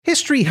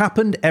History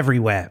happened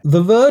everywhere.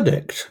 The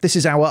verdict. This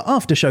is our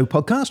after-show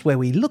podcast where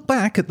we look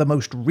back at the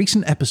most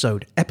recent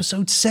episode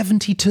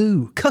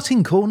 72,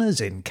 Cutting Corners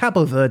in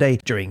Cabo Verde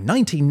during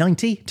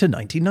 1990 to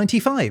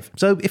 1995.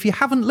 So if you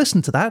haven't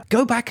listened to that,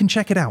 go back and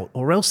check it out,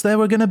 or else there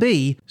were going to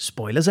be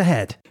spoilers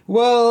ahead.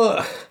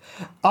 Well,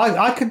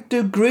 I could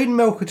do green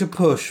milk at a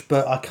push,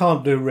 but I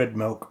can't do red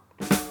milk.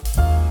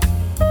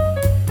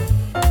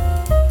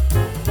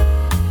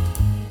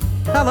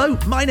 Hello,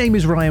 my name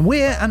is Ryan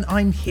Weir, and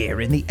I'm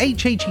here in the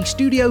HHE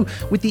studio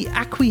with the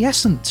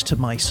acquiescent to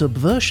my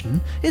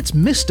subversion. It's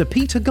Mr.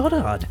 Peter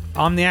Goddard.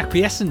 I'm the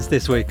acquiescence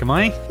this week, am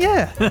I?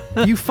 Yeah,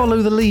 you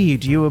follow the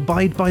lead, you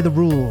abide by the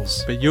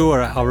rules. But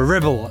you're a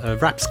rebel, a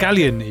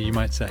rapscallion, you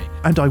might say.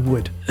 And I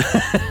would.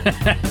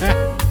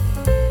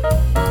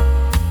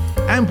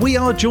 And we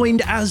are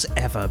joined as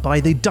ever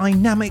by the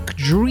dynamic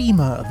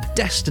dreamer of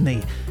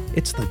destiny.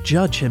 It's the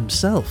judge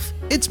himself.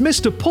 It's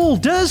Mr. Paul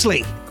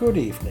Dursley. Good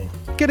evening.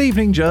 Good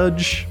evening,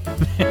 Judge.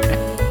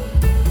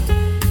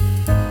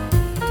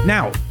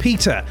 Now,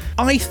 Peter,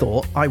 I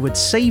thought I would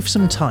save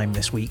some time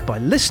this week by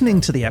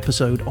listening to the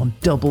episode on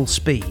double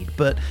speed,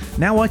 but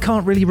now I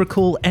can't really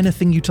recall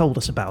anything you told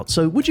us about,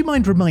 so would you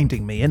mind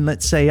reminding me in,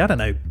 let's say,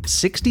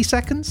 60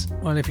 seconds?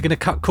 Well, if you're going to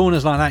cut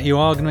corners like that, you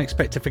are going to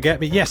expect to forget,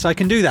 but yes, I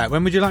can do that.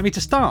 When would you like me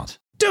to start?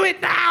 Do it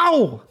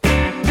now!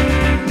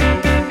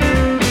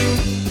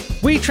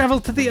 We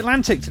travelled to the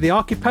Atlantic to the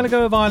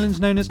archipelago of islands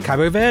known as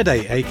Cabo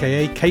Verde,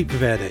 aka Cape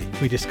Verde.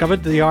 We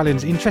discovered the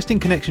island's interesting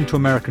connection to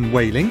American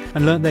whaling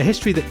and learnt their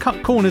history that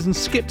cut corners and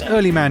skipped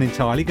early man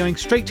entirely, going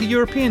straight to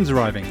Europeans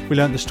arriving. We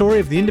learnt the story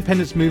of the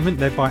independence movement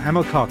led by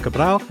Amilcar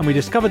Cabral, and we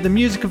discovered the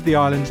music of the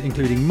islands,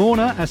 including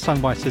Morna, as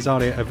sung by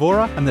Cesaria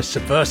Evora, and the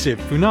subversive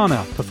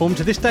Funana, performed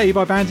to this day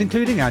by bands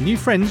including our new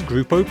friends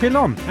Grupo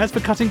Pilon. As for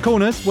cutting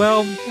corners,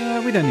 well,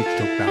 we don't need to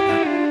talk about that.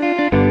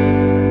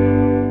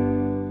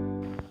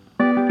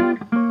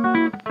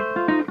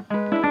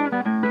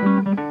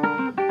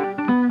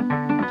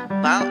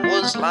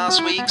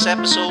 Last week's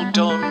episode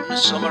done,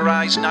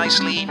 summarised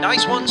nicely.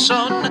 Nice one,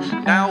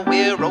 son. Now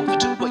we're over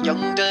to a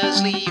young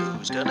Dursley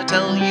who's gonna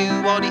tell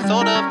you what he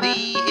thought of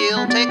thee.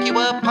 He'll take you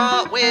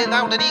apart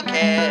without any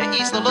care.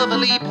 He's the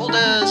lovely Paul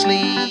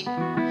Dursley.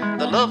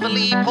 The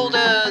lovely Paul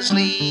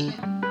Dursley.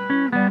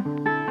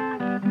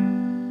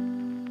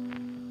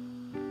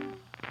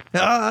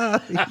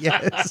 Ah,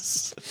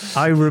 yes.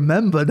 I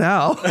remember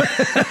now.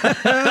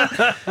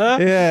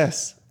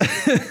 Yes.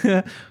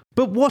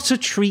 But what a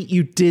treat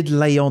you did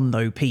lay on,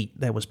 though, Pete.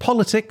 There was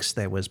politics,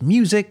 there was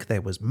music, there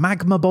was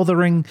magma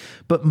bothering,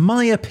 but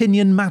my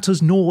opinion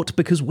matters naught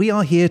because we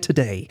are here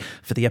today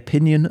for the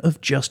opinion of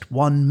just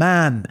one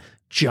man,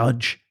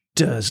 Judge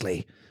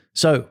Dursley.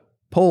 So,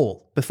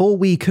 Paul, before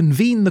we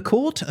convene the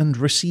court and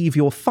receive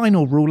your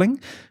final ruling,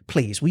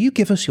 please, will you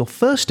give us your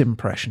first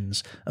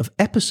impressions of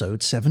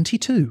episode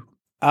 72?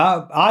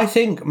 I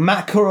think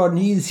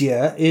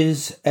Macaronesia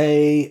is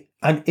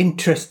an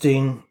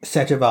interesting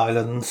set of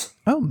islands.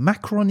 Oh,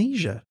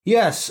 Macaronesia.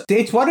 Yes,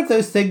 it's one of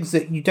those things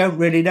that you don't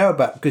really know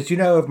about because you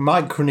know of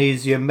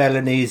Micronesia,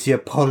 Melanesia,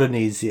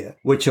 Polynesia,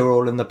 which are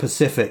all in the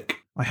Pacific.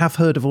 I have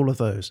heard of all of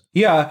those.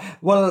 Yeah,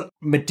 well,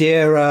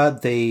 Madeira,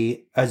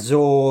 the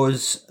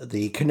Azores,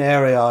 the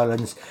Canary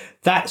Islands,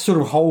 that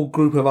sort of whole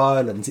group of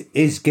islands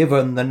is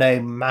given the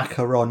name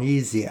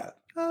Macaronesia.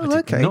 Oh,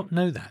 I did not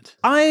know that.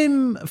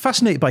 I'm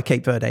fascinated by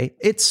Cape Verde.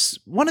 It's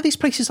one of these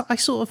places I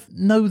sort of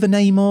know the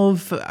name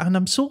of, and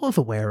I'm sort of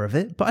aware of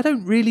it, but I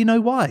don't really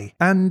know why.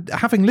 And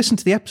having listened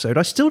to the episode,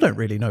 I still don't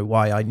really know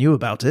why I knew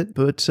about it,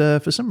 but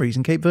for some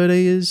reason, Cape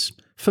Verde is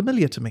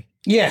familiar to me.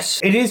 Yes,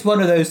 it is one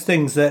of those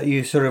things that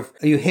you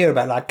hear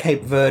about, like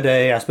Cape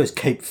Verde, I suppose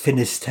Cape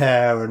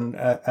Finisterre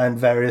and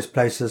various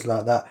places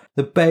like that.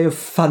 The Bay of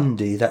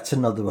Fundy, that's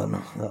another one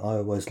that I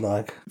always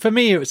like. For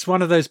me, it's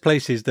one of those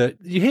places that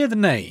you hear the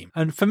name,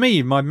 and for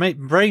me, my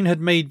brain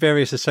had made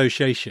various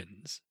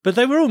associations, but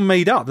they were all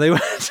made up. They were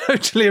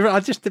totally,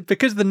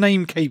 because of the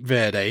name Cape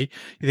Verde,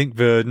 you think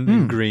verdant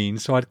and green,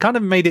 so I'd kind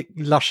of made it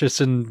luscious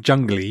and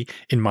jungly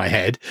in my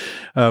head,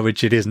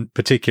 which it isn't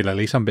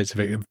particularly. Some bits of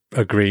it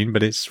are green,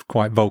 but it's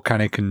quite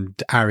volcanic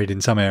and arid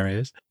in some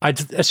areas.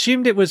 I'd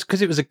assumed it was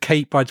because it was a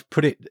cape, I'd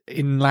put it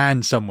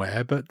inland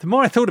somewhere, but the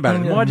more I thought about it,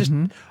 the more I just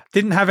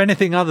didn't have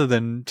anything other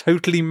than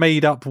totally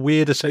made up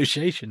weird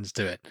associations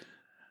to it.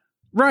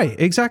 Right,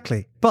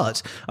 exactly.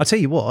 But I'll tell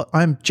you what,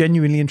 I'm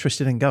genuinely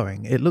interested in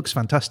going. It looks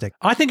fantastic.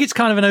 I think it's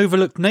kind of an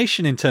overlooked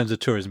nation in terms of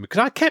tourism, because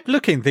I kept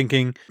looking,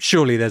 thinking,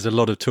 surely there's a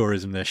lot of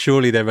tourism there.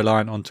 Surely they're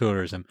reliant on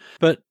tourism.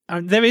 But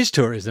there is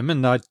tourism,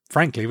 and I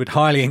frankly would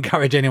highly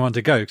encourage anyone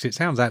to go, because it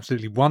sounds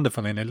absolutely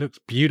wonderful and it looks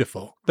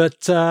beautiful.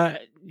 But,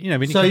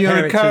 when you so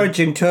you're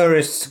encouraging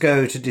tourists to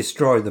go to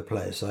destroy the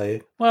place, are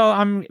you?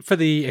 Well, for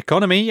the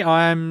economy,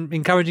 I'm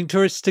encouraging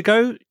tourists to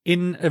go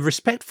in a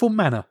respectful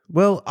manner.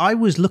 Well, I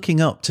was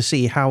looking up to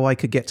see how I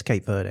could get to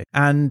Cape Verde,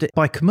 and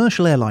by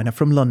commercial airliner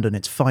from London,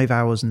 it's 5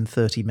 hours and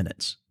 30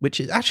 minutes,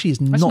 which actually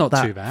is not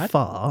that too bad.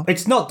 far.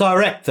 It's not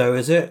direct, though,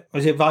 is it?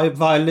 Is it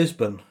via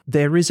Lisbon?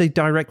 There is a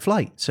direct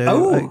flight.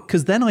 So,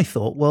 because then I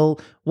thought,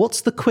 well,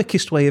 what's the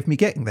quickest way of me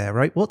getting there,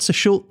 right? What's a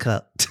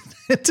shortcut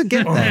to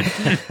get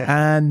there.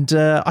 And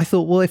I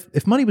thought, well,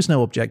 if money was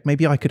no object,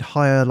 maybe I could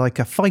hire like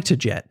a fighter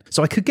jet.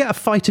 So I could get a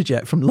fighter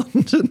jet from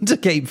London to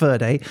Cape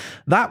Verde.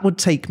 That would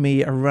take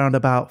me around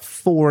about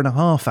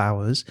 4.5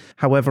 hours.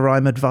 However,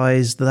 I'm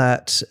advised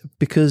that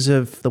because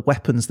of the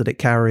weapons that it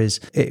carries,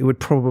 it would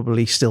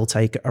probably still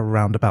take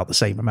around about the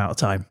same amount of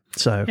time.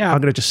 So I'm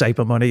going to just save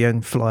my money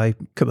and fly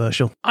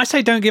commercial. I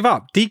say don't give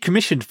up.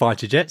 Decommissioned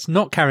fighter jets,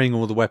 not carrying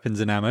all the weapons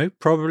and ammo,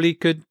 probably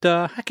could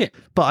hack it.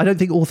 But I don't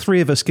think all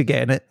three of us could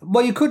get in it.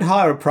 Well, you could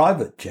hire a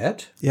private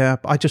jet. Yeah,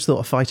 I just thought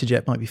a fighter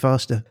jet might be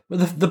faster.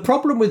 But the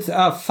problem with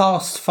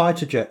fast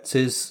fighter jets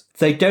is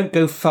they don't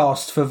go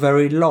fast for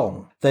very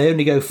long. They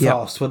only go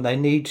fast when they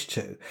need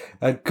to.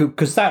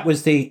 Because that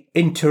was the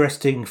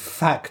interesting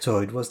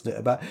factoid, wasn't it?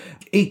 About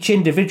each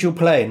individual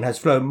plane has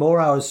flown more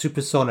hours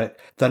supersonic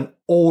than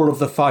all of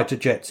the fighter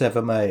jets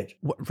ever made.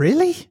 What,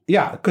 really?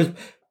 Yeah, because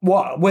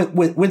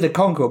with the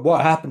Concorde,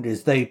 what happened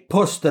is they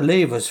pushed the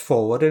levers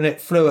forward and it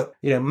flew at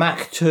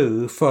Mach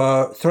 2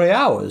 for 3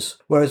 hours,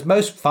 whereas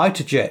most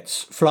fighter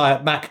jets fly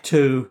at Mach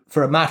 2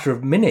 for a matter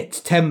of minutes,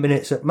 10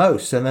 minutes at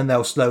most, and then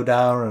they'll slow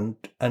down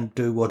and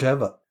do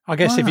whatever. I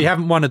guess if you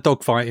haven't won a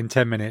dogfight in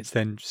 10 minutes,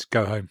 then just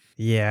go home.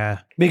 Yeah.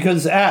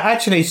 Because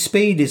actually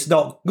speed is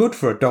not good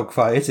for a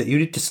dogfight, is it? You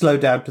need to slow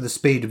down to the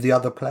speed of the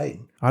other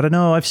plane. I don't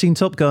know. I've seen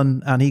Top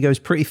Gun and he goes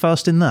pretty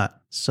fast in that.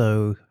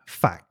 So,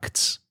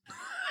 facts.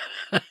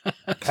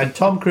 And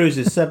Tom Cruise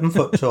is 7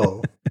 foot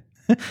tall.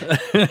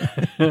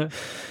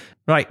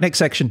 Right, next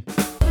section.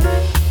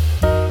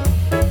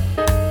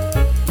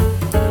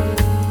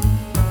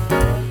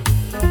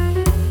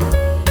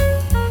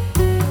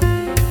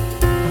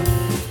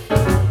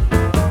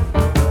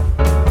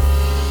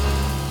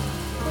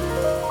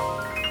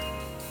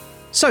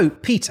 So,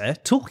 Peter,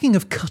 talking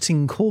of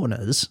cutting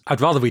corners...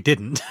 I'd rather we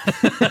didn't.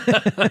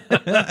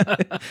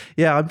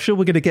 Yeah, I'm sure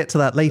we're going to get to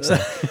that later.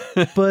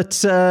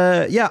 But,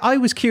 I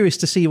was curious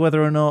to see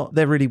whether or not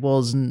there really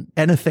wasn't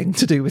anything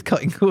to do with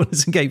cutting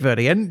corners in Cape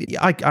Verde. And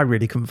I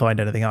really couldn't find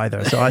anything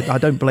either. So I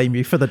don't blame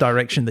you for the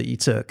direction that you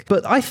took.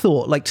 But I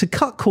thought, like, to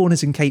cut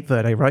corners in Cape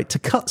Verde, right? To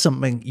cut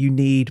something, you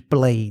need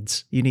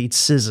blades. You need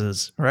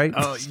scissors, right?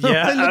 Oh, So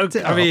yeah.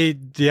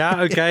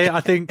 Okay.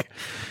 I think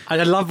I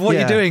love what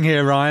you're doing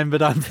here, Ryan,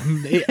 but I'm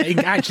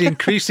actually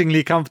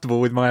increasingly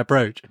comfortable with my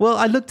approach. Well,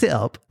 I looked it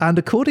up, and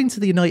according to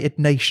the United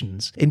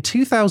Nations, in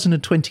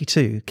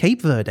 2022,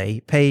 Cape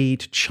Verde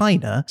paid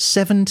China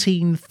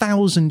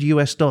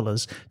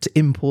 $17,000 to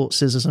import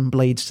scissors and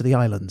blades to the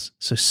islands.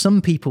 So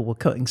some people were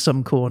cutting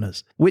some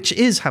corners, which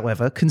is,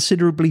 however,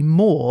 considerably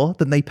more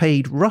than they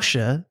paid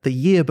Russia the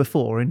year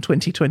before in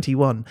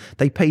 2021.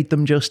 They paid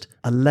them just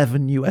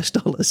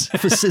 $11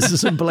 for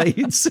scissors and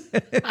blades.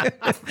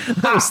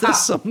 That was their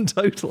sum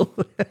total.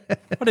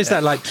 What is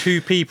that, like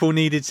 2 people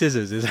needed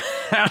scissors?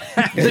 How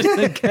does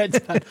it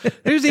get that?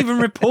 Who's even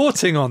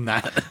reporting on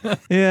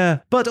that? Yeah.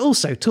 But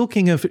also,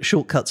 talking of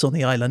shortcuts on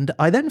the island,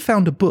 I then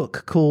found a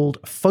book called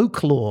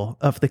Folklore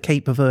of the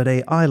Cape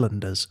Verde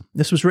Islanders.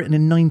 This was written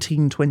in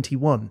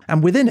 1921.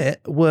 And within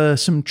it were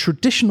some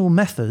traditional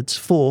methods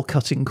for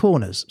cutting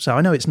corners. So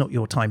I know it's not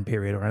your time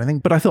period or anything,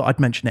 but I thought I'd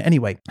mention it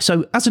anyway.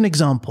 So as an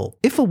example,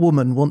 if a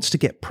woman wants to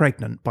get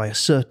pregnant by a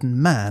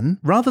certain man,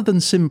 rather than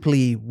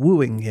simply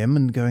wooing him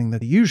and going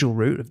the usual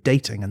route of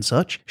dating and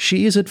such,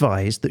 she is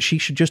advised that she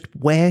should just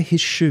wear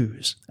his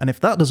shoes. And if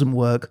that doesn't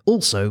work,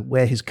 also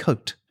wear his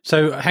coat.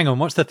 So hang on,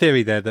 what's the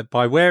theory there? That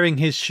by wearing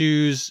his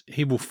shoes,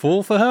 he will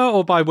fall for her?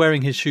 Or by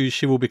wearing his shoes,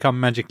 she will become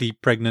magically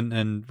pregnant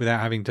and without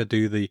having to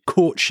do the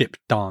courtship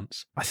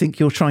dance? I think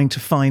you're trying to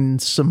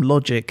find some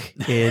logic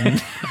in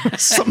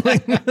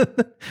something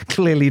that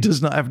clearly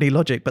does not have any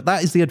logic, but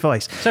that is the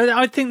advice. So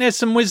I think there's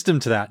some wisdom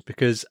to that,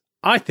 because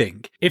I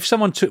think if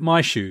someone took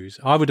my shoes,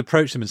 I would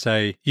approach them and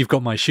say, "You've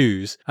got my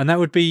shoes." And that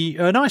would be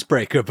an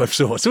icebreaker of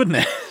sorts, wouldn't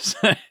it?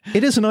 So,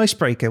 it is an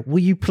icebreaker. Will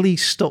you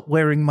please stop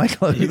wearing my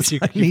clothes?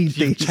 I need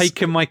you've these.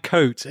 taken my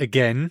coat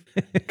again.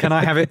 Can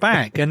I have it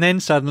back? And then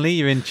suddenly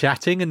you're in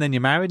chatting and then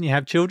you're married and you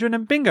have children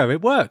and bingo,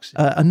 it works.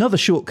 Another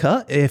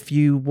shortcut, if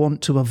you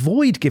want to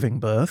avoid giving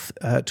birth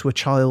to a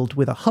child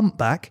with a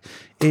humpback,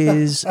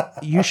 is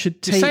you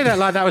should take... You say that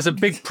like that was a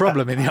big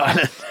problem in the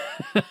island.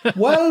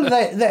 Well,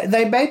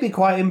 they may be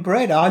quite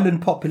inbred,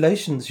 island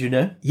populations, you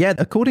know. Yeah,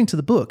 according to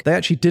the book, they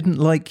actually didn't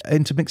like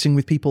intermixing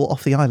with people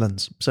off the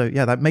islands. So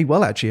yeah, that may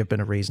well actually have been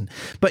a reason.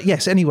 But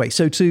yes, anyway,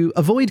 so to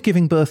avoid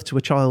giving birth to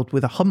a child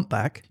with a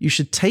humpback, you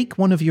should take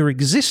one of your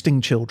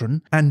existing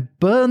children and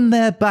burn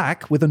their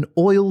back with an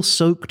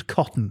oil-soaked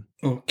cotton.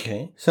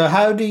 Okay. So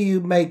how do you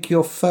make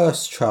your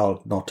first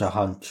child not a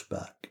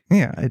hunchback?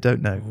 Yeah, I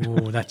don't know.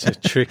 Oh, that's a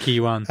tricky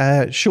one.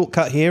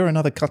 Shortcut here,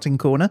 another cutting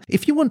corner.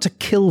 If you want to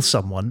kill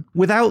someone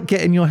without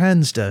getting your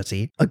hands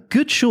dirty, a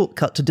good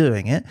shortcut to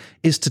doing it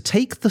is to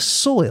take the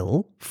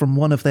soil from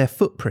one of their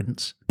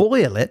footprints,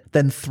 boil it,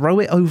 then throw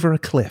it over a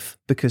cliff,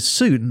 because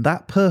soon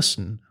that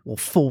person will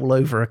fall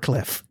over a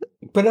cliff.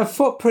 But a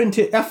footprint,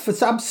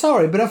 I'm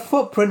sorry, but a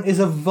footprint is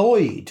a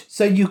void.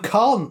 So you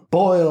can't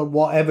boil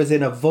whatever's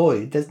in a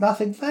void. There's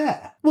nothing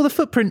there. Well, the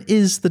footprint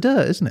is the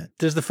dirt, isn't it?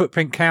 Does the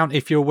footprint count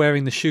if you're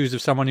wearing the shoes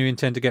of someone you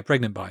intend to get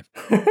pregnant by?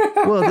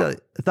 Well,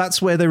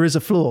 that's where there is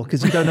a flaw,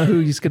 because you don't know who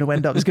he's going to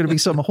end up. There's going to be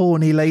some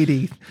horny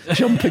lady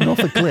jumping off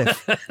a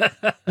cliff.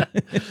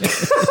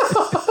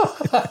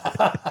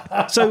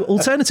 So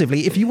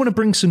alternatively, if you want to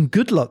bring some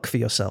good luck for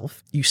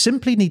yourself, you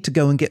simply need to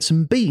go and get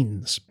some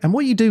beans. And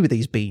what you do with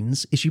these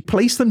beans is you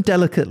place them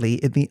delicately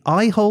in the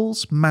eye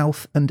holes,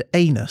 mouth and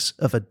anus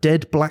of a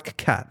dead black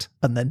cat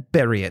and then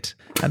bury it.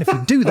 And if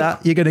you do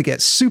that, you're going to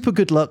get super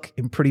good luck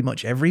in pretty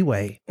much every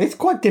way. It's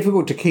quite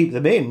difficult to keep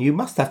them in. You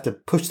must have to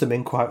push them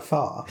in quite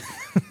far.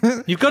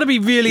 You've got to be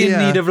really in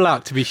need of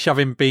luck to be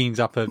shoving beans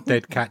up a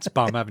dead cat's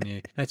bum, haven't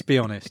you? Let's be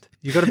honest.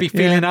 You've got to be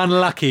feeling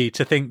unlucky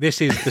to think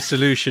this is the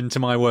solution to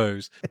my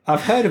woes.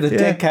 I've heard of the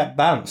dead cat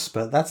bounce,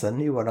 but that's a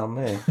new one on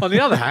me. On the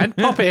other hand,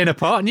 pop it in a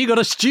pot and you got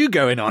a stew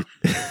going on.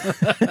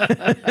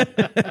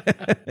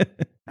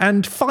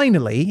 And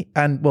finally,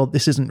 and well,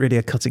 this isn't really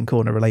a cutting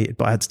corner related,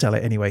 but I had to tell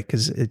it anyway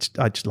because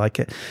I just like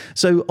it.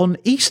 So on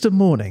Easter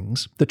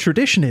mornings, the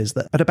tradition is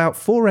that at about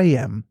 4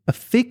 a.m, a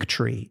fig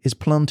tree is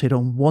planted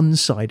on one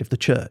side of the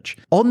church.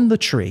 On the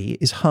tree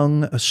is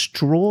hung a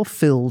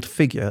straw-filled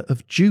figure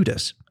of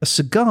Judas. A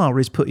cigar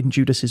is put in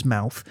Judas's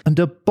mouth and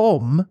a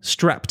bomb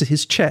strapped to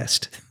his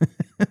chest.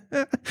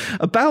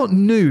 About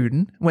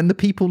noon, when the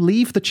people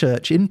leave the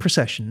church in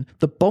procession,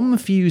 the bomb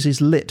fuse is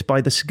lit by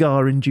the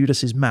cigar in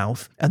Judas's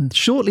mouth, and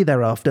shortly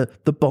thereafter,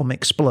 the bomb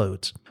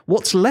explodes.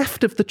 What's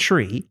left of the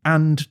tree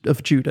and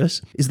of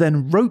Judas is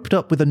then roped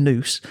up with a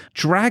noose,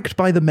 dragged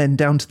by the men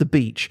down to the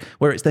beach,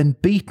 where it's then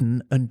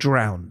beaten and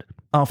drowned.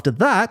 After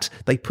that,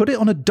 they put it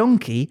on a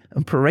donkey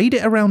and parade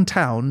it around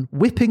town,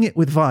 whipping it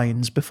with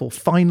vines before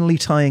finally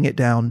tying it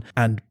down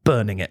and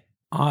burning it.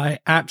 I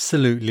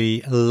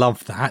absolutely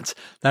love that.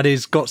 That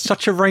has got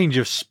such a range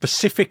of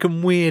specific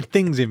and weird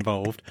things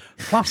involved.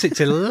 Plus, it's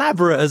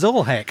elaborate as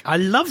all heck. I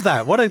love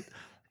that.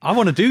 I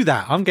want to do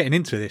that. I'm getting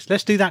into this.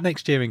 Let's do that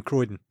next year in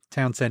Croydon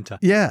Town Centre.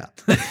 Yeah.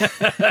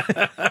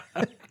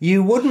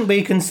 You wouldn't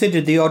be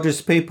considered the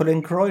oddest people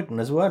in Croydon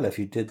as well if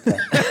you did that.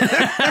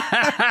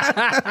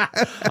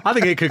 I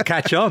think it could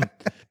catch on.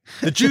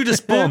 The Judas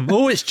Bomb.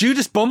 Oh, it's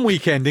Judas Bomb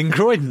weekend in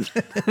Croydon.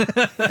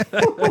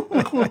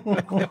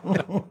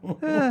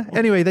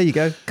 Anyway, there you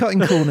go. Cutting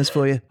corners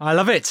for you. I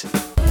love it.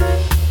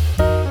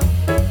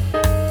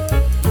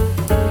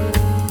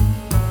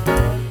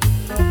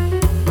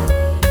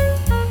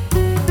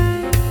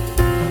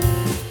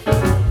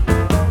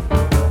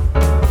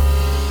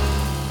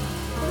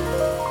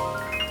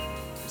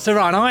 So,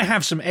 Ryan, I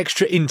have some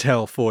extra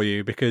intel for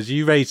you because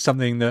you raised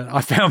something that I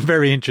found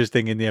very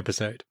interesting in the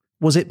episode.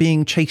 Was it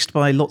being chased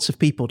by lots of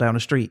people down a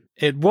street?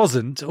 It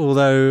wasn't,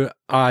 although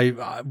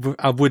I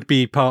would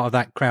be part of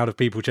that crowd of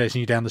people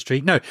chasing you down the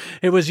street. No,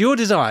 it was your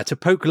desire to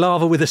poke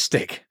lava with a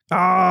stick.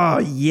 Ah,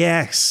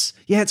 yes.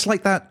 Yeah, it's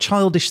like that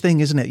childish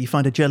thing, isn't it? You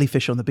find a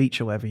jellyfish on the beach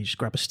or whatever, you just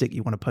grab a stick,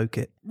 you want to poke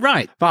it.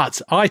 Right.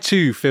 But I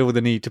too feel the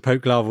need to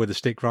poke lava with a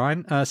stick,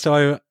 Ryan.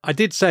 So I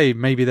did say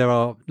maybe there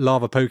are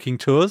lava poking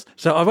tours.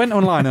 So I went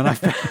online and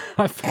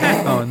I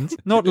found,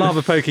 not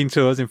lava poking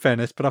tours in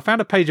fairness, but I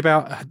found a page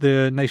about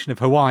the nation of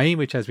Hawaii,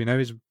 which as we know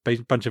is a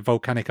bunch of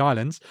volcanic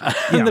islands.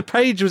 And the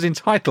page was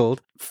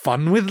entitled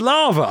Fun with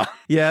Lava.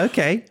 Yeah,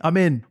 okay, I'm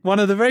in. One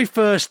of the very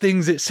first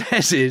things it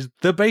says is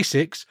the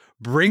basics.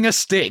 Bring a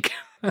stick.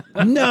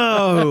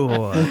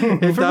 No.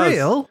 For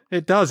real?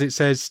 It does. It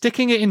says,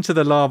 sticking it into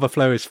the lava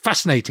flow is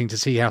fascinating to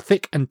see how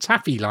thick and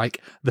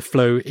taffy-like the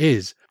flow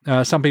is.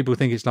 Some people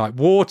think it's like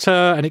water,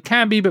 and it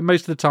can be, but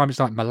most of the time it's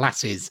like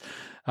molasses.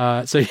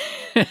 So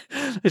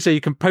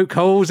you can poke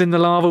holes in the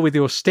lava with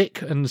your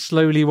stick and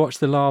slowly watch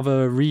the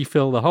lava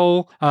refill the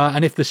hole.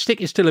 And if the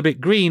stick is still a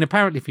bit green,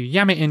 apparently if you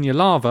yam it in your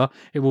lava,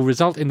 it will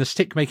result in the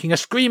stick making a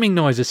screaming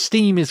noise as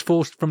steam is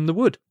forced from the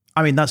wood.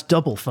 I mean, that's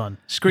double fun.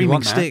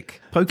 Screaming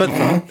stick, poking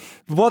fun.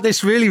 What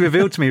this really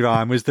revealed to me,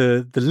 Ryan, was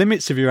the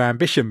limits of your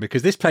ambition,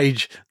 because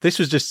this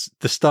was just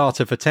the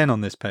starter for 10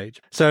 on this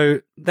page. So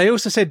they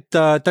also said,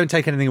 don't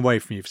take anything away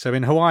from you. So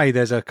in Hawaii,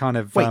 there's a kind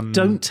of... Wait,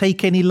 don't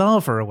take any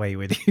lava away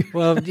with you.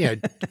 Well,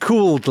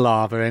 cooled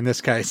lava in this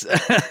case.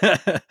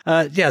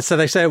 So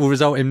they say it will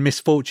result in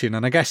misfortune.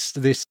 And I guess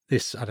this,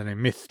 I don't know,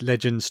 myth,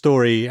 legend,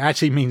 story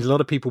actually means a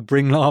lot of people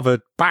bring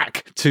lava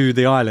back to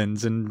the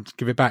islands and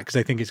give it back because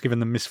they think it's given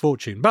them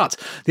misfortune. But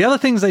the other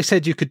things they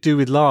said you could do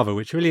with lava,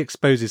 which really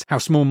exposes how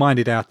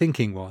small-minded our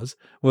thinking was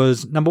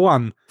number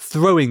one,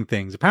 throwing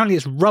things. Apparently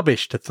it's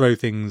rubbish to throw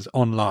things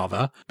on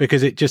lava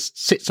because it just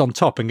sits on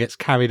top and gets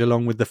carried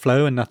along with the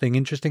flow and nothing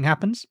interesting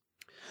happens.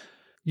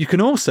 You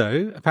can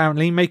also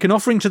apparently make an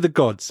offering to the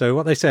gods. So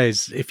what they say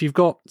is if you've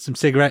got some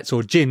cigarettes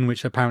or gin,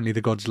 which apparently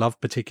the gods love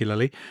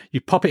particularly, you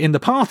pop it in the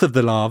path of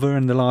the lava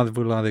and the lava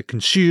will either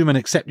consume and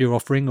accept your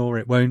offering or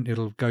it won't.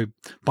 It'll go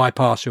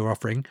bypass your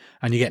offering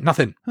and you get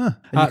nothing. Huh.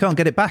 And you can't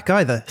get it back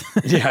either.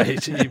 Yeah,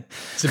 it's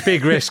a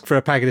big risk for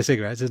a packet of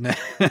cigarettes, isn't it?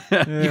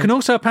 You can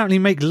also apparently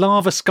make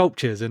lava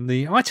sculptures, and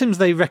the items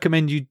they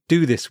recommend you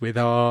do this with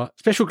are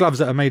special gloves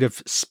that are made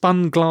of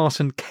spun glass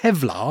and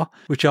Kevlar,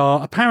 which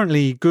are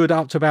apparently good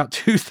up to about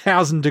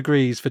 2,000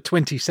 degrees for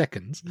 20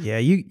 seconds. Yeah,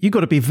 you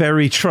got to be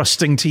very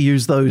trusting to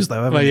use those,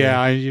 though, haven't you?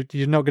 Yeah,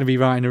 you're not going to be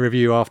writing a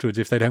review afterwards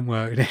if they don't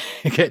work.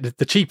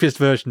 The cheapest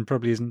version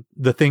probably isn't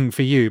the thing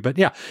for you. But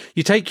yeah,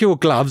 you take your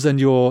gloves and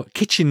your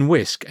kitchen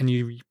whisk and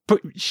you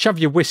shove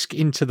your whisk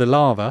into the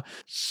lava,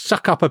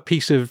 suck up a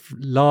piece of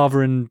lava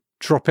and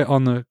drop it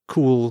on the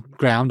cool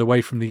ground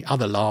away from the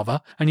other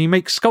lava, and you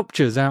make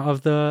sculptures out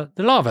of the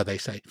lava, they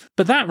say.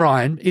 But that,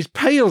 Ryan,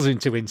 pales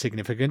into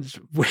insignificance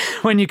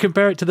when you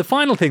compare it to the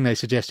final thing they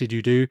suggested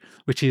you do,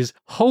 which is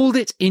hold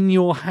it in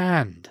your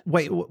hand.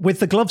 Wait, with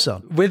the gloves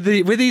on? With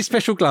these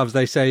special gloves,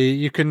 they say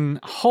you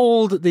can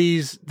hold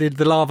the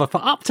lava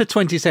for up to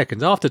 20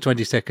 seconds. After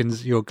 20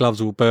 seconds, your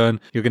gloves will burn.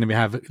 You're going to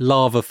have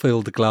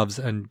lava-filled gloves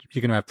and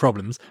you're going to have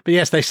problems. But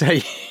yes, they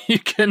say you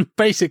can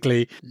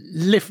basically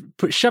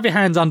shove your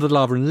hands under the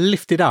lava and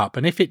lift it up,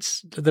 and if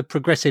it's the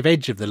progressive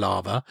edge of the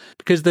lava,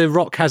 because the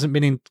rock hasn't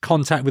been in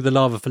contact with the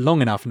lava for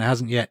long enough and it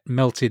hasn't yet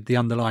melted the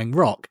underlying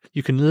rock,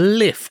 you can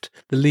lift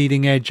the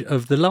leading edge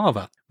of the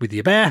lava with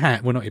your bare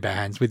hand, well, not your bare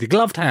hands, with your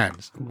gloved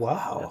hands.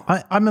 Wow.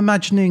 I'm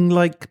imagining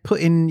like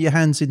putting your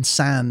hands in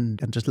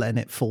sand and just letting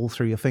it fall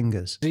through your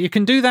fingers. You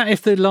can do that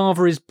if the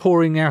lava is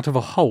pouring out of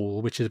a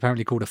hole, which is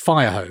apparently called a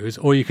fire hose,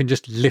 or you can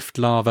just lift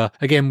lava,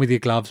 again with your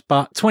gloves,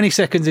 but 20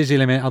 seconds is your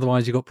limit,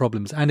 otherwise you've got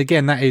problems. And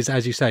again, that is,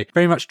 as you say,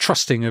 very much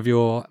trusting of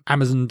your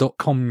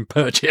Amazon.com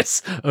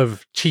purchase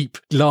of cheap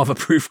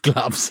lava-proof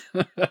gloves.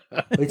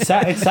 It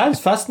sounds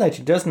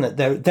fascinating, doesn't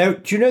it?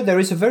 Do you know there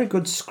is a very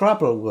good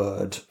Scrabble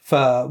word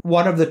for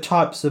one of the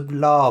types of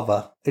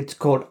lava? It's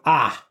called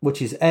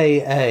which is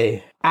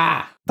AA.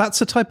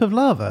 That's a type of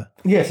lava?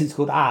 Yes, it's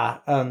called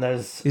and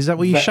there's... Is that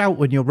what you shout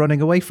when you're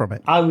running away from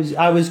it? I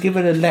was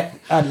given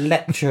a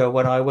lecture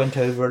when I went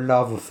over a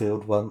lava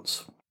field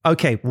once.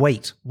 Okay,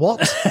 wait.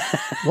 What?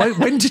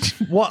 When did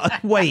you...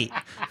 What? Wait.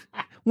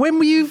 When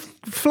were you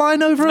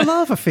flying over a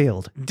lava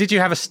field? Did you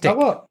have a stick?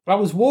 I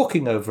was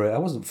walking over it. I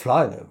wasn't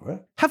flying over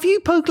it. Have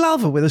you poked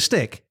lava with a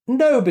stick?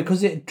 No,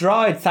 because it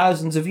dried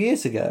thousands of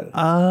years ago.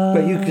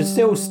 But you can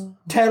still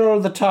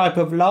tell the type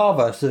of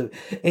lava. So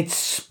it's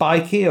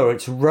spiky or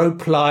it's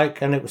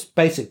rope-like, and it was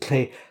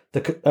basically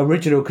the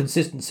original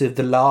consistency of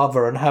the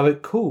lava and how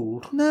it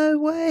cooled. No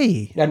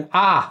way. And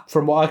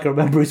from what I can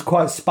remember, is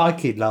quite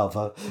spiky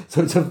lava.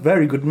 So it's a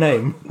very good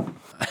name.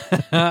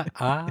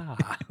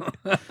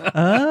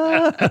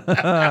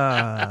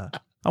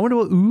 I wonder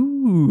what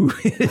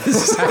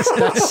is.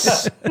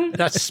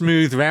 That's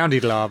smooth,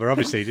 rounded lava,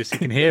 obviously, just so you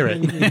can hear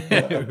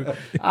it.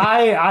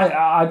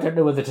 I don't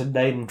know whether to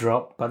name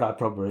drop, but I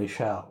probably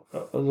shall.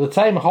 The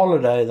same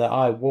holiday that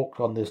I walked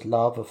on this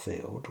lava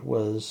field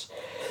was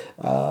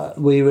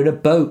we were in a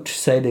boat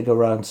sailing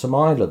around some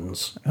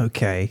islands.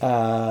 Okay.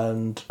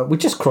 And we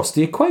just crossed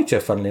the equator,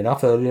 funnily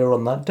enough, earlier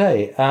on that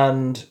day.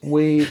 And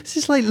This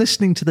is like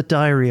listening to the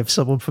diary of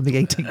someone from the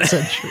 18th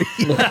century.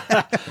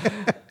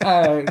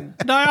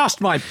 And I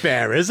asked my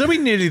bearers, are we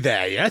nearly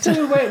there yet?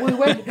 So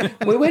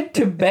we went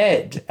to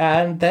bed,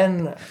 and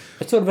then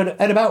sort of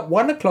at about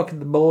 1 o'clock in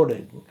the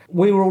morning,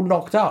 we were all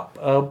knocked up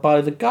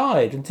by the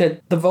guide and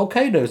said, the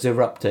volcano's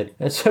erupting.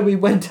 And so we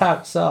went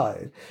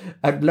outside,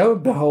 and lo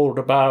and behold,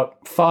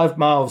 about 5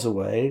 miles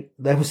away,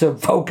 there was a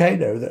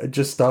volcano that had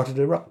just started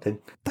erupting.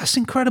 That's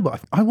incredible.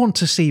 I want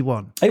to see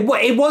one. It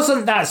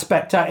wasn't that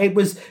spectacular. It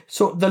was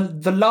sort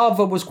of, the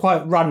lava was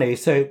quite runny,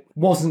 so it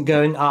wasn't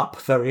going up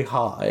very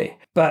high.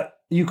 But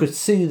you could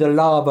see the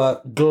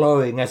lava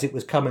glowing as it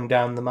was coming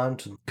down the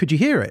mountain. Could you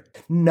hear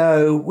it?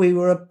 No, we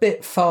were a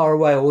bit far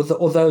away,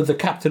 although the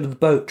captain of the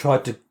boat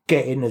tried to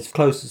get in as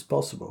close as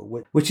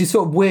possible, which is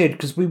sort of weird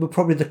because we were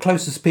probably the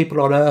closest people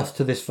on Earth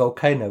to this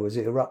volcano as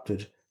it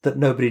erupted that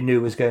nobody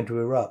knew was going to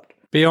erupt.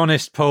 Be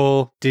honest,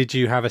 Paul, did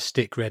you have a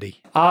stick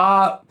ready?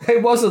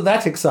 It wasn't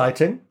that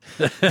exciting.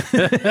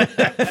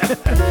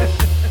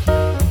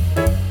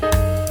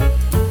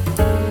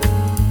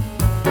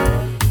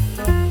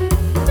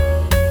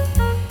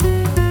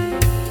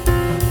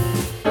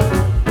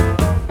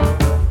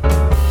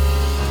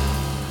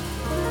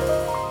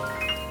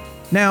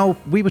 Now,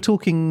 we were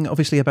talking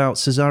obviously about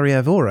Cesaria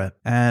Evora,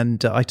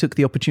 and I took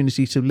the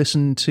opportunity to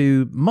listen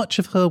to much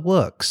of her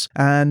works,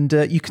 and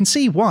you can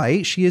see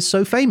why she is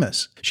so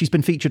famous. She's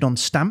been featured on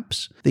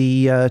stamps,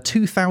 the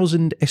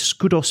 2000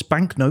 escudos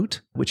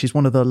banknote, which is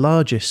one of the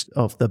largest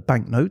of the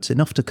banknotes,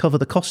 enough to cover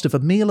the cost of a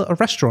meal at a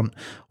restaurant,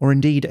 or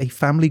indeed a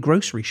family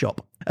grocery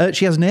shop.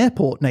 She has an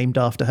airport named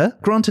after her.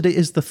 Granted, it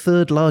is the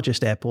third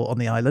largest airport on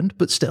the island,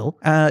 but still.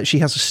 She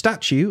has a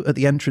statue at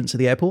the entrance of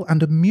the airport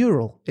and a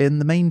mural in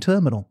the main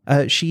terminal.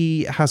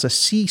 She has a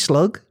sea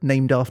slug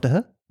named after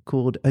her.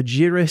 called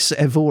Agiris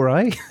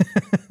Evorae.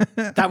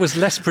 That was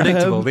less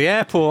predictable. The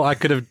airport I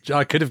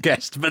could have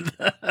guessed, but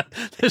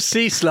the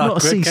sea slug, Not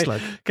a sea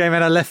slug. came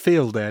out of left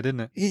field there,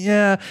 didn't it?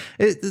 Yeah,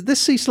 this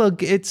sea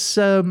slug, it's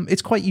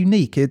quite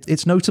unique.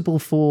 It's notable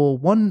for,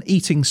 one,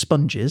 eating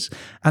sponges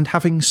and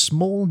having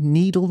small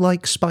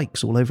needle-like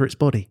spikes all over its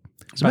body.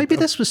 So maybe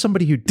this was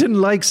somebody who didn't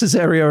like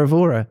Caesarea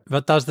evora.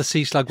 But does the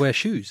sea slug wear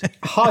shoes?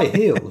 High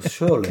heels,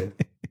 surely.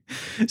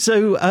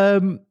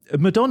 So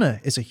Madonna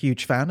is a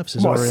huge fan of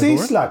Caesarea What, sea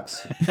evora.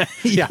 slugs?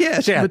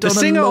 Yes, The Madonna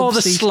singer or loves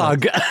the sea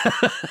slug?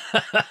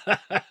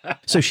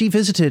 So she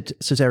visited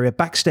Caesarea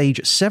backstage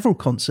at several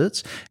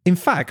concerts. In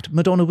fact,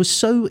 Madonna was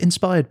so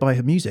inspired by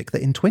her music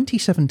that in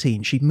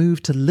 2017 she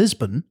moved to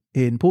Lisbon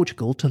in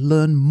Portugal to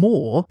learn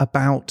more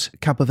about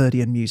Cabo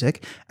Verdean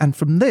music. And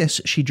from this,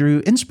 she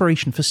drew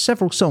inspiration for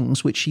several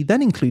songs, which she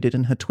then included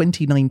in her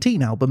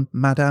 2019 album,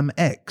 Madame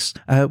X,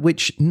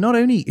 which not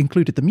only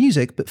included the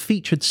music, but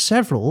featured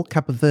several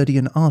Cabo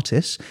Verdean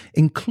artists,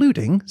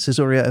 including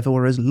Caesarea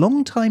Evora's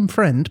longtime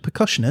friend,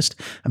 percussionist,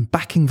 and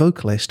backing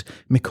vocalist,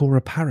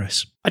 Mikora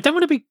Paris. I don't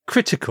want to be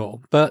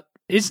critical, but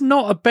it's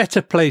not a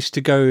better place to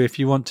go if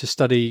you want to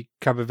study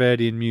Cabo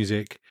Verdean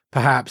music,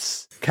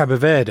 perhaps Cabo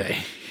Verde,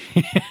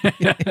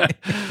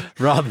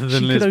 rather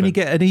than Lisbon. She could only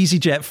get an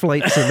EasyJet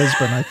flight to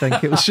Lisbon, I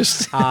think. It was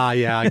just...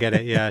 Yeah, I get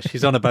it. Yeah,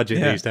 she's on a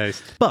budget these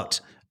days.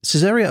 But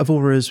Caesarea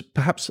Evora's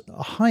perhaps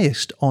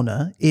highest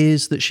honour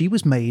is that she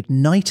was made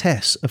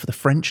Knightess of the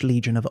French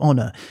Legion of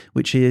Honour,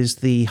 which is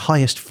the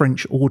highest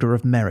French order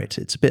of merit.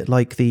 It's a bit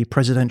like the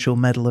Presidential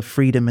Medal of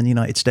Freedom in the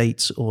United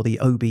States or the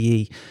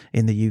OBE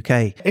in the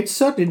UK. It's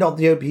certainly not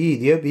the OBE.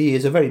 The OBE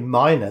is a very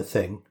minor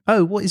thing.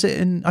 Oh, what is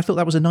it? I thought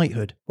that was a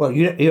knighthood. Well,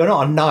 you're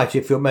not a knight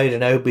if you're made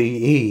an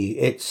OBE.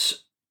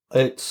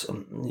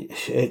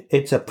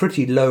 It's a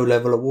pretty low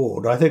level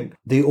award. I think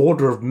the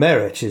Order of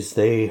Merit is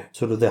the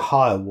sort of the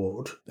high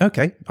award.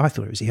 Okay, I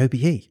thought it was the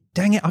OBE.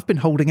 Dang it, I've been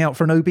holding out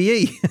for an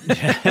OBE.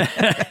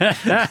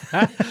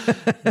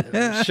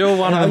 Sure,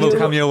 one of them will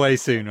come your way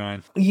soon,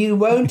 Ryan. You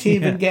won't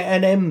even get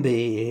an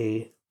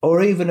MBE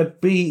or even a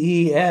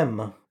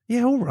BEM.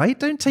 Yeah, all right.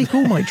 Don't take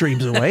all my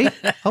dreams away.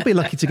 I'll be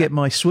lucky to get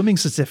my swimming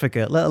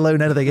certificate, let alone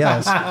anything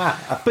else.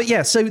 But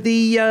yeah, so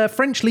the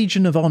French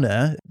Legion of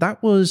Honour,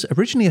 that was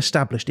originally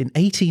established in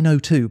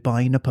 1802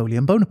 by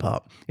Napoleon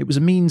Bonaparte. It was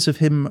a means of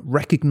him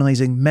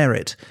recognising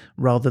merit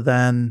rather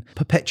than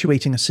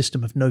perpetuating a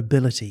system of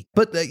nobility.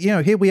 But,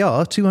 here we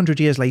are, 200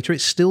 years later,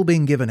 it's still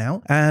being given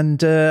out.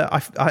 And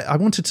I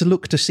wanted to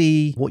look to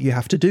see what you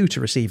have to do to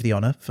receive the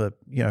honour for,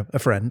 a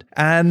friend.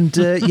 And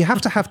you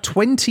have to have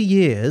 20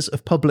 years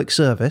of public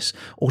service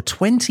or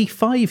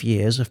 25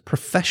 years of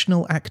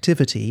professional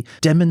activity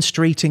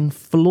demonstrating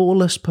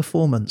flawless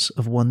performance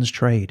of one's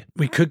trade.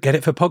 We could get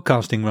it for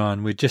podcasting,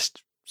 Ryan. We're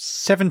just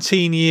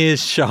 17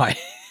 years shy.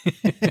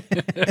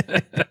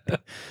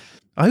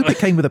 I hope it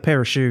came with a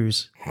pair of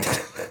shoes.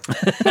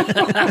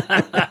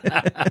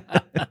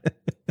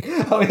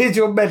 Oh, here's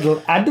your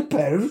medal and a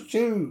pair of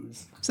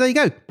shoes. So there you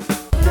go.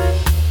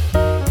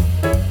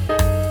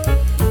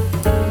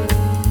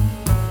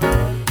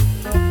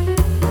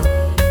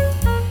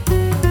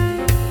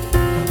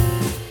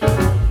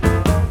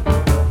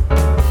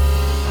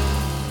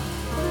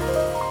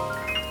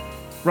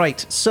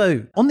 Right,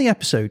 so on the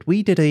episode,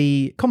 we did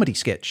a comedy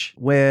sketch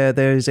where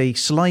there's a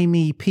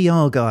slimy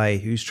PR guy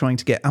who's trying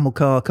to get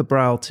Amilcar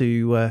Cabral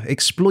to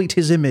exploit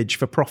his image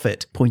for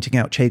profit, pointing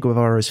out Che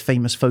Guevara's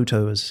famous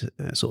photo as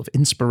a sort of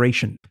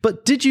inspiration.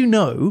 But did you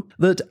know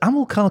that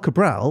Amilcar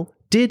Cabral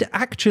did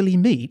actually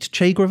meet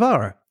Che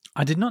Guevara?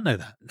 I did not know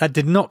that. That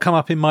did not come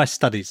up in my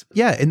studies.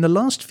 Yeah, in the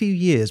last few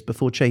years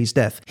before Che's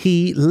death,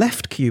 he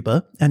left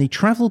Cuba and he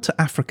travelled to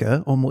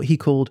Africa on what he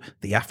called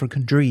the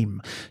African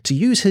Dream to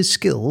use his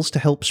skills to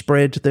help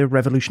spread the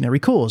revolutionary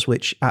cause,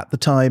 which at the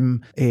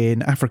time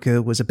in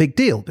Africa was a big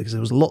deal because there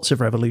was lots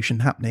of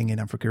revolution happening in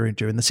Africa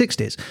during the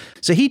 60s.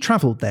 So he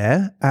travelled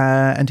there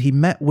and he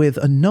met with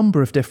a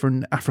number of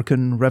different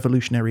African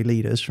revolutionary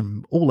leaders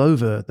from all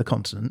over the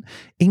continent,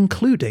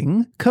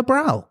 including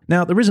Cabral.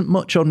 Now, there isn't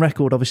much on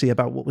record, obviously,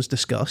 about what was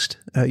discussed.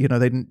 They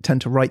didn't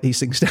tend to write these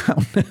things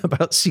down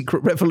about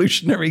secret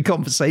revolutionary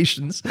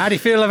conversations. How do you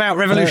feel about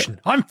revolution?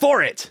 I'm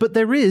for it! But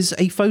there is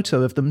a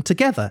photo of them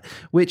together,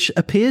 which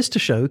appears to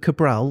show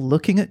Cabral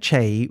looking at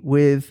Che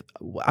with,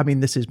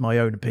 this is my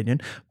own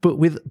opinion, but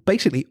with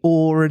basically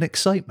awe and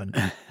excitement.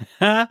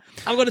 I've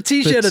got a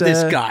t-shirt of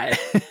this guy.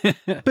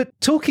 But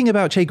talking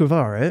about Che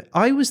Guevara,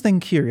 I was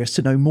then curious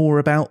to know more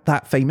about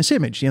that famous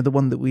image, the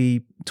one that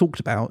we talked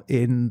about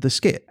in the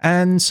skit.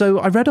 And so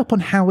I read up on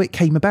how it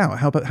came about,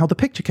 how the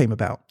picture came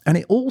about. And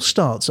it all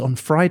starts on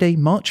Friday,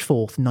 March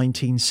 4th,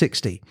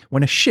 1960,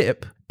 when a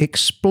ship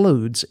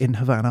explodes in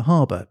Havana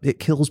Harbour. It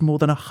kills more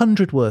than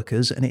 100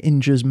 workers and it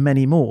injures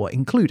many more,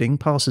 including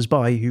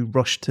passers-by who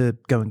rush to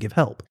go and give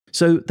help.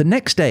 So the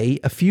next day,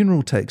 a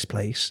funeral takes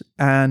place,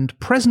 and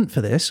present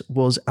for this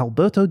was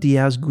Alberto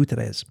Diaz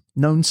Gutierrez,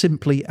 known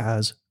simply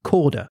as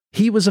Corder.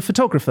 He was a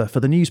photographer for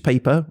the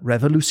newspaper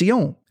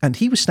Révolution, and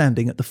he was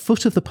standing at the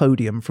foot of the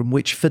podium from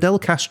which Fidel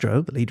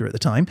Castro, the leader at the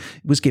time,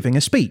 was giving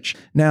a speech.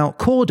 Now,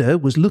 Corder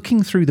was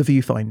looking through the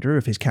viewfinder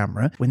of his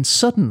camera when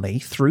suddenly,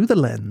 through the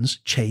lens,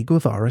 Che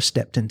Guevara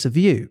stepped into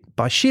view.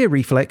 By sheer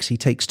reflex, he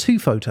takes 2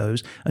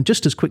 photos, and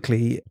just as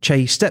quickly,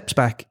 Che steps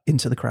back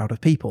into the crowd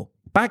of people.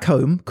 Back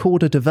home,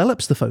 Corder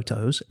develops the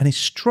photos and is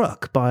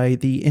struck by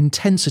the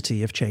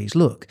intensity of Che's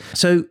look.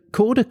 So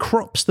Corder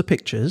crops the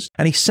pictures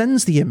and he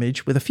sends the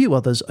image with a few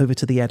others over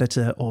to the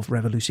editor of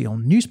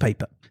Révolution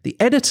newspaper. The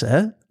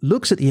editor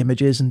looks at the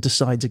images and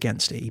decides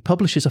against it. He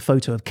publishes a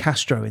photo of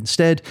Castro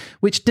instead,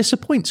 which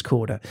disappoints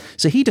Corder.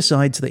 So he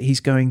decides that he's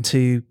going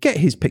to get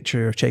his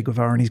picture of Che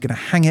Guevara and he's going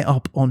to hang it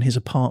up on his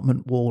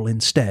apartment wall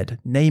instead,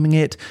 naming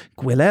it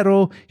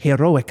Guerrero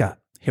Heroica,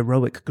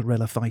 heroic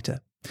guerrilla fighter.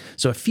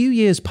 So a few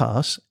years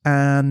pass,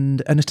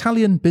 and an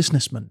Italian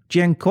businessman,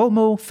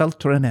 Giacomo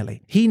Feltrinelli,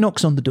 he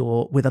knocks on the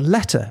door with a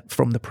letter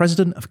from the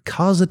president of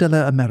Casa de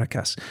las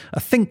Americas, a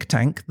think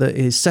tank that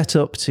is set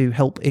up to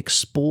help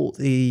export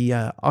the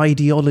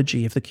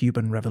ideology of the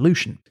Cuban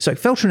Revolution. So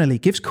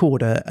Feltrinelli gives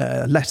Corder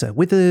a letter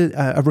with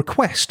a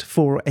request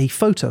for a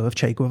photo of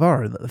Che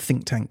Guevara that the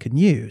think tank can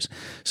use.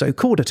 So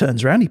Corder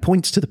turns around, he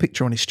points to the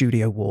picture on his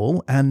studio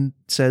wall and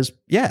says,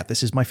 yeah,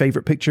 this is my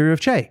favourite picture of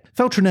Che.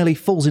 Feltrinelli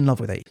falls in love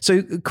with it.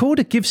 So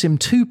Corder gives him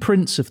 2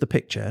 prints of the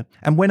picture,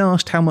 and when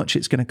asked how much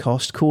it's going to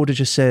cost, Corder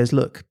just says,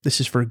 look, this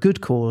is for a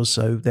good cause,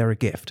 so they're a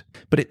gift.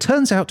 But it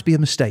turns out to be a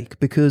mistake,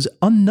 because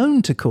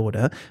unknown to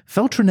Corder,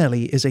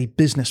 Feltrinelli is a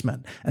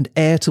businessman and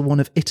heir to one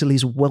of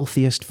Italy's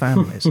wealthiest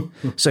families.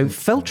 So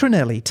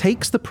Feltrinelli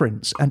takes the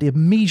prints and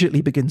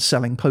immediately begins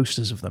selling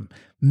posters of them.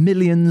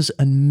 Millions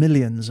and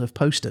millions of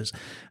posters.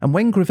 And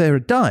when Guevara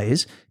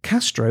dies,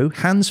 Castro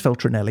hands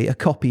Feltrinelli a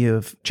copy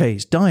of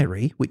Che's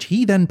diary, which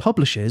he then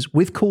publishes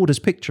with Corder's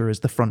picture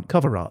as the front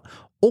cover art.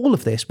 All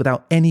of this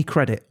without any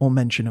credit or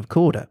mention of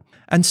Corder.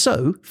 And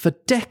so, for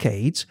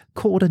decades,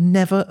 Corder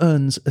never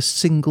earns a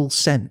single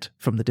cent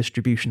from the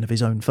distribution of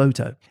his own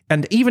photo.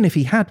 And even if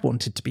he had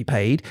wanted to be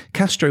paid,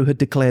 Castro had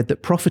declared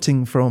that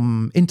profiting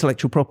from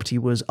intellectual property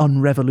was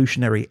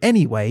unrevolutionary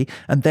anyway,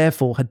 and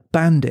therefore had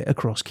banned it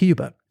across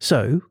Cuba.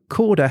 So,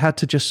 Corder had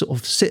to just sort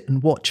of sit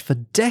and watch for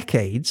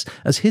decades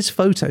as his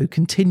photo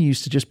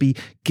continues to just be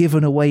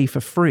given away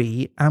for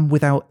free and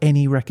without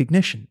any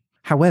recognition.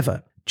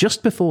 However,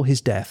 just before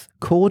his death,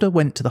 Corder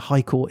went to the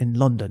High Court in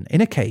London in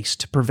a case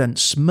to prevent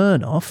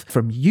Smirnoff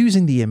from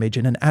using the image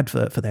in an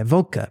advert for their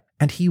vodka,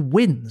 and he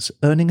wins,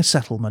 earning a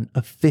settlement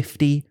of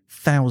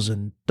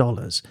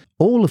 $50,000,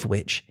 all of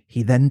which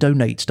he then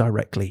donates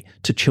directly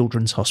to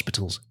children's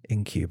hospitals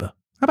in Cuba.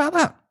 How about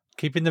that?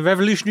 Keeping the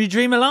revolutionary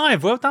dream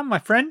alive. Well done, my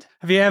friend.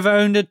 Have you ever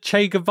owned a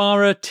Che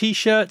Guevara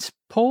t-shirt,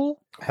 Paul?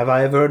 Have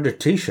I ever owned a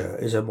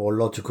t-shirt is a more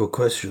logical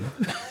question.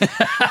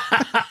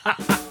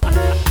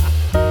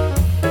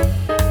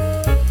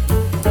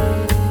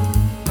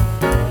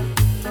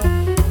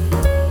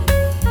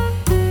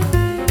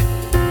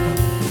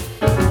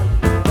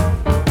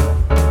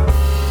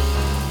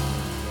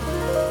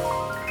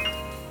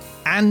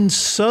 And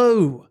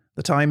so,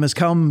 the time has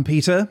come,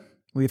 Peter.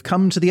 We've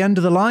come to the end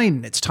of the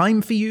line. It's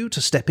time for you to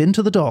step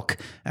into the dock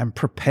and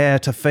prepare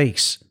to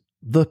face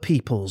the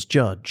people's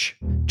judge.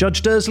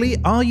 Judge Dursley,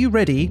 are you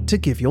ready to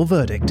give your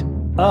verdict?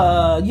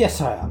 Yes,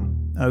 I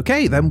am.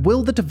 Okay, then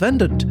will the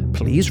defendant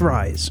please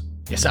rise?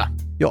 Yes, sir.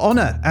 Your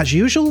Honour, as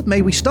usual,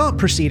 may we start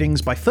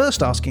proceedings by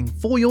first asking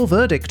for your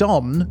verdict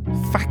on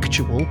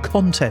factual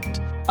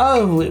content.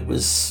 Oh, it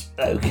was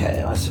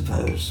okay, I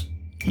suppose.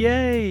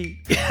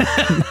 Yay!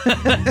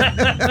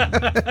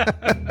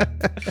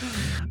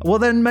 Well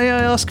then, may I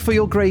ask for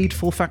your grade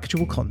for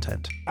factual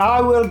content?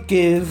 I will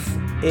give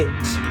it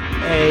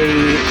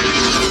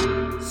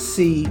a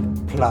C+.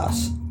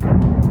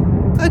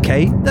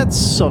 Okay, that's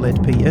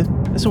solid, Peter.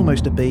 It's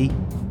almost a B.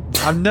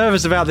 I'm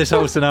nervous about this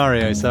whole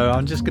scenario, so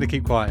I'm just going to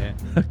keep quiet here.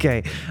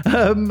 Okay.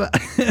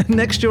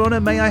 Next, Your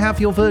Honour, may I have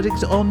your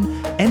verdict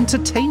on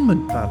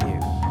entertainment value?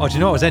 Oh, do you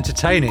know what was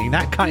entertaining?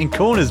 That cutting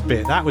corners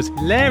bit. That was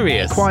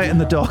hilarious. Quiet in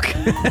the dock.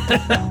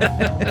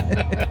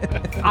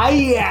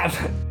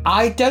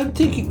 I don't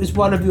think it was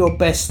one of your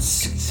best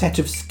set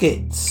of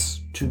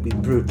skits, to be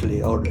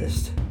brutally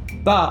honest.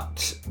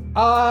 But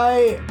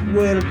I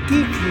will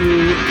give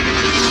you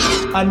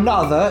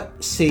another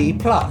C+.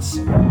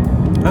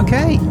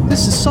 Okay,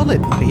 this is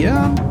solid, Peter.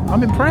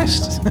 I'm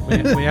impressed.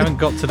 We haven't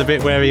got to the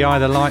bit where he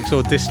either likes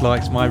or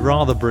dislikes my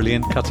rather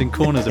brilliant cutting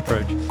corners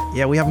approach.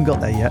 Yeah, we haven't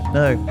got there yet.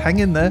 No, hang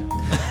in there.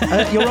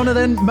 Your Honour,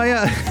 then, may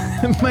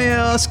I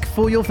ask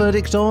for your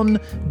verdict on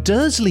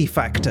Dursley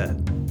factor?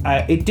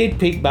 It did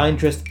pique my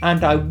interest,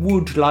 and I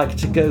would like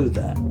to go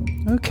there.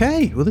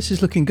 Okay, well, this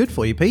is looking good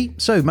for you, Pete.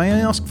 So, may I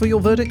ask for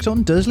your verdict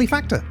on Dursley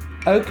factor?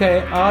 Okay,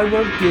 I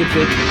will give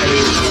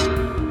it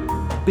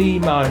a B-.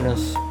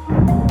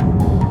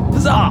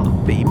 Huzzah!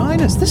 B-.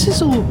 This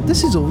is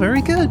all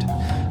very good.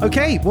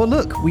 Okay, well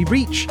look, we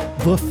reach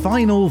the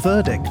final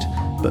verdict.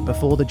 But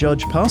before the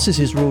judge passes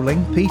his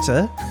ruling,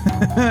 Peter,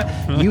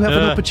 you have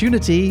an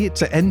opportunity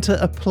to enter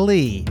a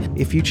plea.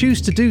 If you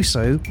choose to do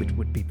so, which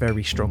would be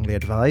very strongly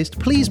advised,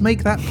 please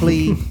make that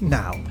plea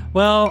now.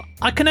 Well,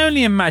 I can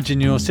only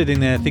imagine you're sitting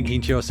there thinking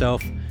to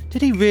yourself,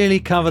 did he really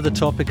cover the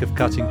topic of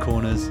cutting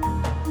corners?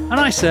 And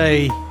I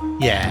say,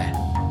 yeah,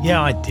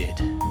 I did.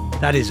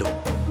 That is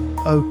all.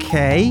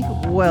 Okay,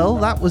 well,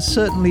 that was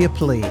certainly a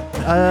plea.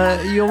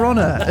 Your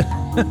Honour,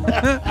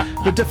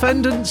 the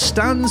defendant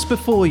stands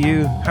before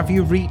you. Have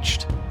you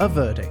reached a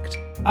verdict?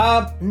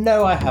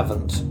 No, I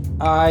haven't.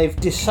 I've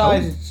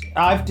decided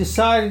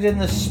in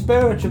the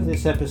spirit of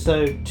this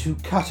episode to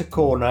cut a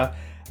corner,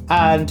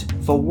 and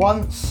for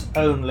once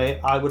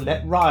only, I would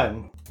let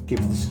Ryan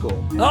give the score.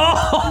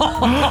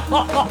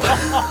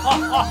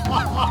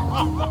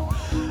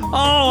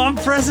 Oh,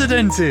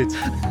 unprecedented.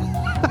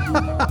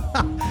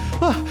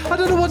 I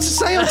don't know what to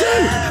say or do.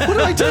 What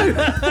do I do?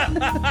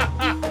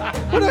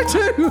 What do I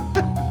do?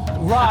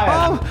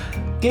 Ryan,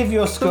 give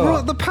your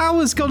score. The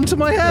power's gone to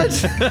my head.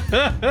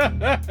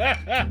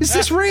 Is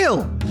this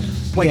real?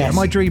 Wait, Yes. am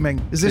I dreaming?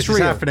 Is this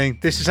real?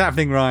 This is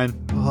happening, Ryan.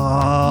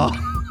 Oh.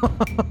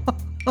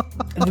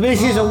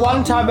 This is a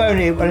one-time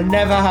only. It will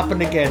never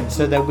happen again,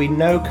 so there'll be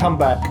no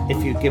comeback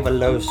if you give a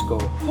low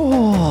score.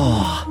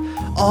 Oh,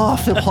 I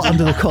feel hot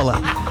under the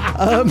collar.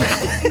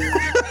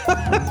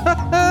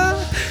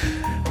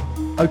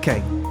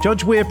 Okay,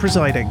 Judge Weir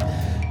presiding.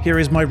 Here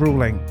is my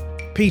ruling.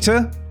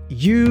 Peter,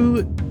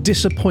 you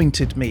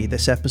disappointed me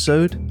this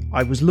episode.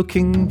 I was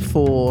looking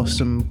for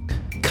some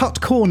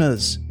cut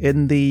corners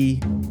in the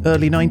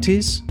early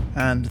 90s,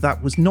 and that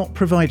was not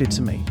provided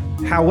to me.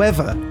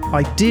 However,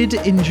 I did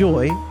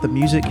enjoy the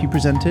music you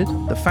presented,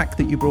 the fact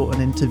that you brought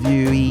an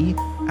interviewee,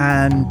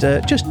 and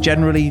just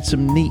generally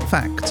some neat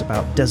facts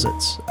about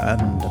deserts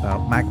and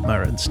about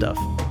magma and stuff.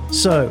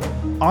 So,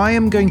 I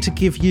am going to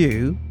give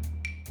you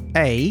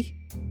a...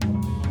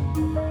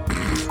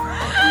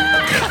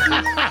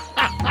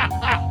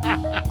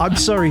 I'm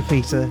sorry,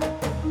 Peter.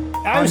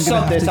 I've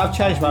stopped this. I've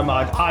changed my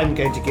mind. I'm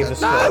going to give a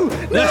score.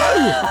 No!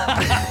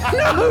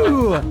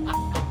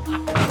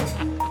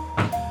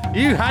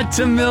 You had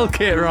to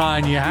milk it,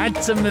 Ryan. You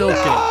had to milk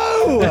it.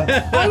 No!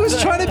 I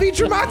was trying to be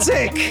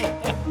dramatic.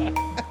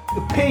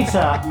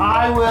 Peter,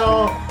 I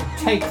will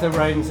take the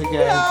reins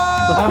again.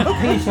 And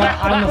Peter,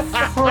 I'm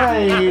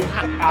afraid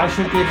I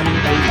should give you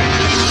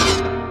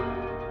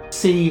a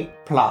C+.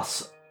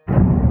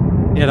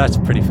 Yeah, that's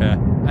pretty fair.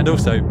 And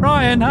also,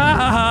 Ryan, ha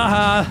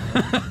ha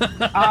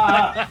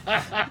ha.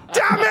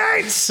 Damn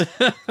it!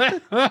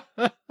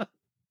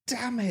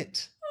 Damn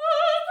it.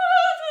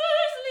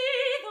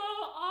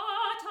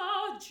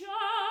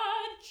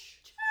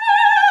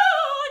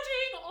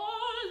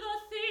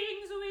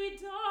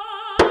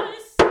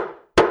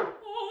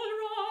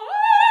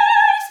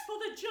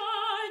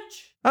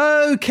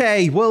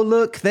 Okay, well,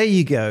 look, there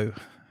you go.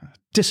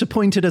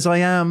 Disappointed as I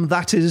am,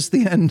 that is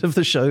the end of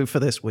the show for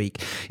this week.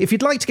 If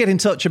you'd like to get in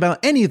touch about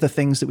any of the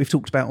things that we've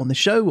talked about on the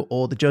show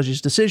or the judge's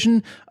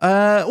decision,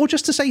 or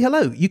just to say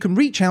hello, you can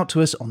reach out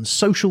to us on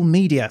social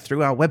media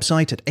through our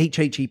website at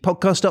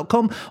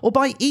hhepodcast.com or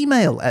by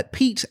email at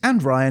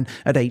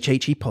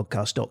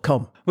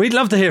peteandryan@hhepodcast.com. We'd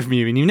love to hear from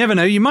you, and you never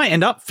know, you might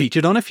end up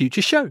featured on a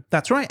future show.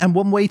 That's right, and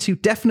one way to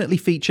definitely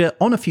feature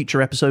on a future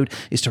episode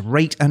is to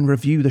rate and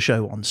review the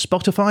show on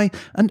Spotify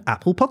and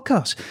Apple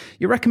Podcasts.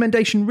 Your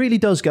recommendation really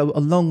does go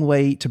a long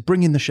way to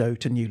bringing the show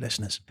to new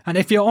listeners. And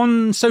if you're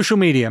on social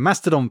media,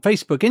 Mastodon,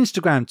 Facebook,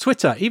 Instagram,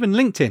 Twitter, even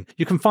LinkedIn,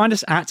 you can find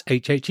us at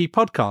HHE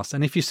Podcast.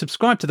 And if you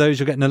subscribe to those,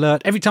 you'll get an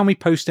alert every time we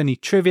post any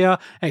trivia,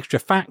 extra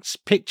facts,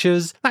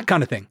 pictures, that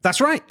kind of thing. That's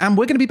right, and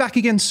we're going to be back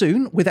again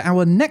soon with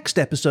our next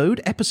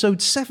episode,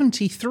 episode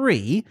 73,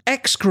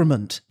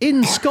 Excrement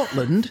in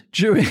Scotland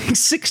during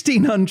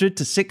 1600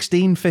 to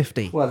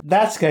 1650. Well,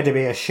 that's going to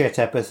be a shit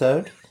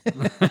episode.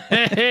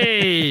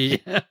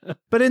 Hey!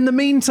 But in the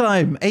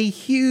meantime, a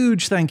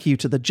huge thank you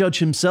to the judge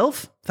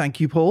himself.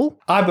 Thank you, Paul.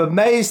 I'm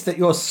amazed that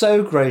you're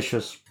so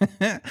gracious.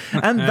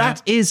 And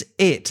that is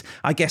it.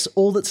 I guess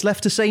all that's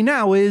left to say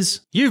now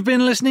is... You've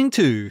been listening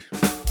to...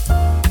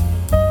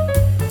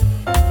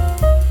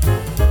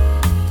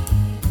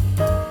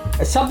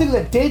 Something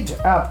that did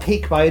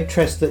pique my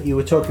interest that you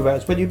were talking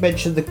about is when you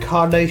mentioned the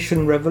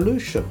Carnation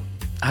Revolution.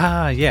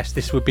 Ah, yes,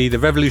 this would be the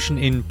revolution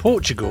in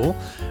Portugal,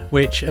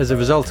 which, as a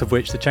result of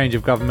which, the change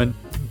of government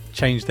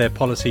changed their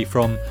policy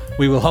from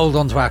we will hold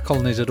on to our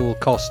colonies at all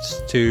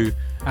costs to,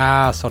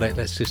 sorry,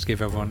 let's just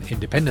give everyone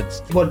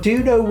independence. Well, do you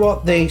know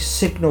what the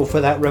signal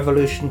for that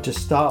revolution to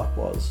start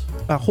was?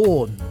 A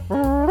horn.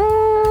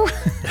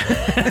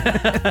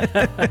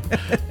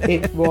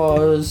 It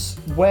was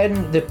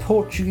when the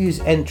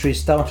Portuguese entry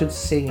started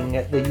singing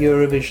at the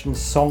Eurovision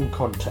Song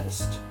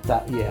Contest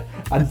that year,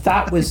 and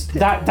that was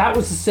that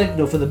was the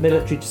signal for the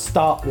military to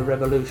start the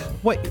revolution.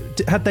 Wait,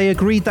 had they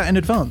agreed that in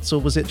advance,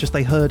 or was it just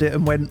they heard it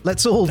and went,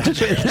 let's all do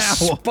it now?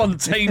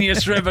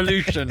 Spontaneous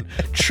revolution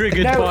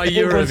triggered by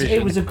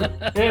Eurovision.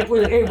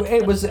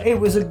 It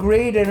was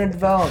agreed in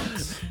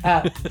advance.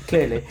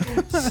 Clearly.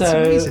 That's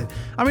So amazing.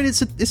 I mean,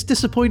 it's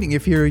disappointing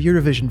if you're a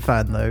Eurovision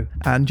fan, though,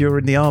 and you're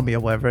in the army or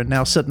whatever, and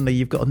now suddenly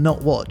you've got to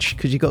not watch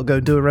because you've got to go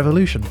and do a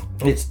revolution.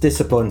 it's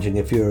disappointing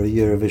if you're a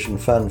Eurovision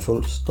fan,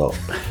 full stop.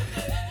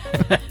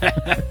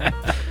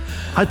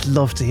 I'd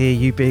love to hear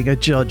you being a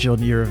judge on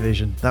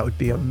Eurovision. That would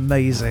be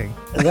amazing.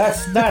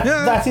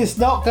 That is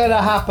not going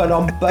to happen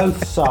on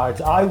both sides.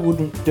 I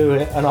wouldn't do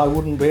it, and I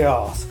wouldn't be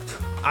asked.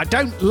 I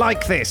don't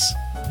like this.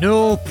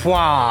 No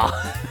point.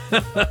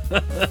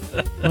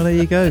 Well, there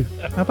you go.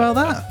 How about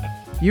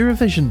that?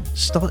 Eurovision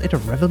started a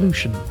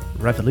revolution.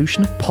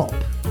 Revolution of pop.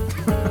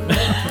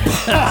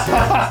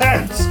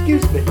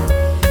 Excuse me.